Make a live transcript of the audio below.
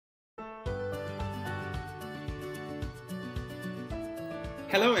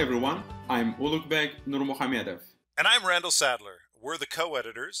Hello everyone, I'm Ulukbek Nurmuhamedov. And I'm Randall Sadler. We're the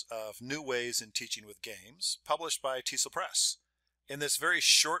co-editors of New Ways in Teaching with Games, published by TESOL Press. In this very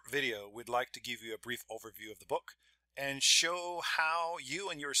short video, we'd like to give you a brief overview of the book and show how you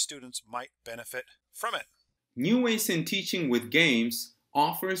and your students might benefit from it. New Ways in Teaching with Games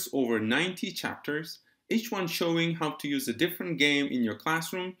offers over 90 chapters, each one showing how to use a different game in your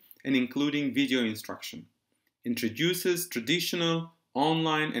classroom and including video instruction. Introduces traditional,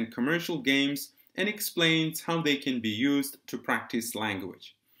 online and commercial games and explains how they can be used to practice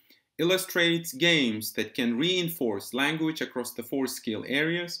language. Illustrates games that can reinforce language across the 4 skill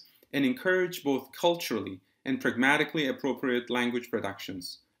areas and encourage both culturally and pragmatically appropriate language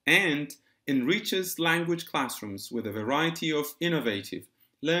productions, and enriches language classrooms with a variety of innovative,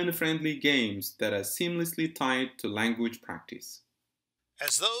 learner-friendly games that are seamlessly tied to language practice.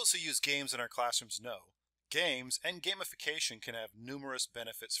 As those who use games in our classrooms know, games and gamification can have numerous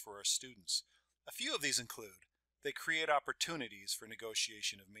benefits for our students. A few of these include: they create opportunities for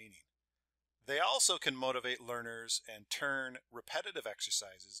negotiation of meaning. They also can motivate learners and turn repetitive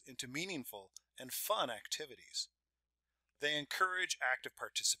exercises into meaningful and fun activities. They encourage active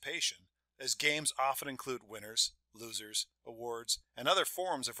participation, as games often include winners, losers, awards, and other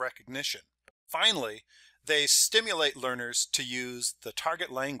forms of recognition. Finally, they stimulate learners to use the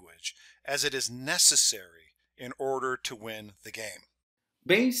target language as it is necessary in order to win the game.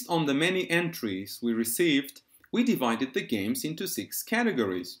 Based on the many entries we received, we divided the games into 6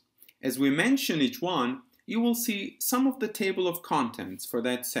 categories. As we mention each one, you will see some of the table of contents for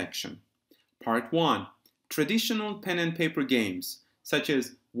that section. Part 1. Traditional pen and paper games, such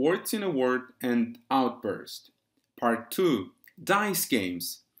as Words in a Word and Outburst. Part 2. Dice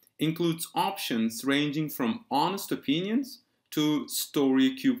games. Includes options ranging from honest opinions to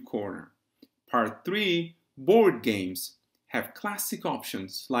Story Cube Corner. Part 3. Board games. Have classic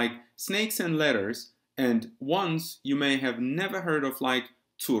options like Snakes and Letters and ones you may have never heard of like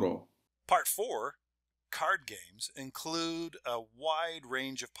Turo. Part 4. Card games include a wide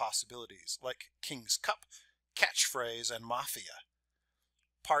range of possibilities like King's Cup, Catchphrase, and Mafia.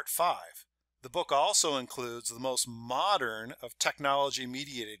 Part 5. The book also includes the most modern of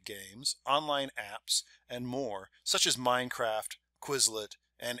technology-mediated games, online apps, and more, such as Minecraft, Quizlet,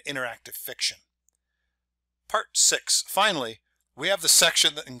 and interactive fiction. Part 6. Finally, we have the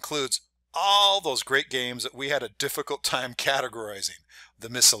section that includes all those great games that we had a difficult time categorizing, the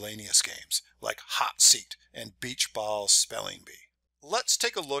miscellaneous games, like Hot Seat and Beach Ball Spelling Bee. Let's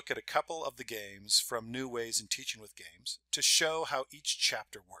take a look at a couple of the games from New Ways in Teaching with Games to show how each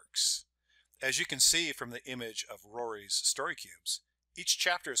chapter works. As you can see from the image of Rory's story cubes, each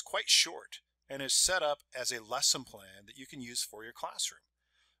chapter is quite short and is set up as a lesson plan that you can use for your classroom.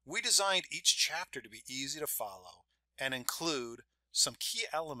 We designed each chapter to be easy to follow and include some key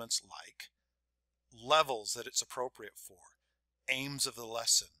elements like levels that it's appropriate for, aims of the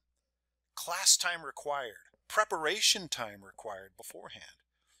lesson, class time required, preparation time required beforehand,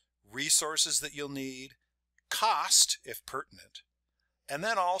 resources that you'll need, cost if pertinent, and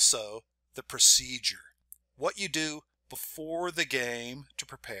then also the procedure, what you do before the game to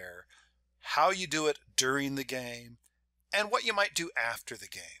prepare, how you do it during the game, and what you might do after the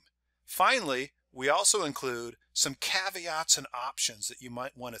game. Finally, we also include some caveats and options that you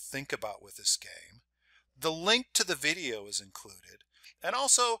might want to think about with this game. The link to the video is included, and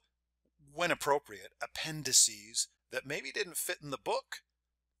also, when appropriate, appendices that maybe didn't fit in the book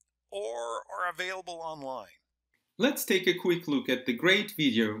or are available online. Let's take a quick look at the great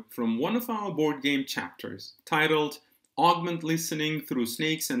video from one of our board game chapters titled Augment Listening Through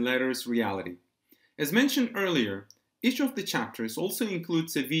Snakes and Letters Reality. As mentioned earlier, each of the chapters also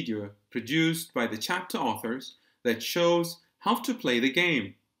includes a video produced by the chapter authors that shows how to play the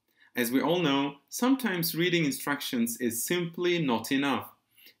game. As we all know, sometimes reading instructions is simply not enough.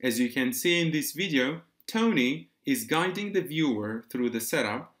 As you can see in this video, Tony is guiding the viewer through the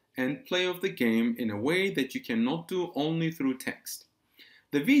setup and play of the game in a way that you cannot do only through text.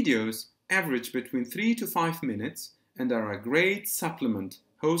 The videos average between 3 to 5 minutes and are a great supplement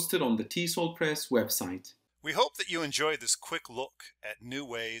hosted on the TESOL Press website. We hope that you enjoyed this quick look at New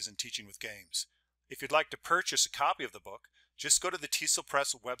Ways in Teaching with Games. If you'd like to purchase a copy of the book, just go to the TESOL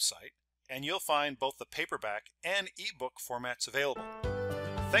Press website and you'll find both the paperback and ebook formats available.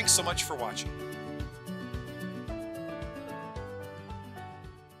 Thanks so much for watching.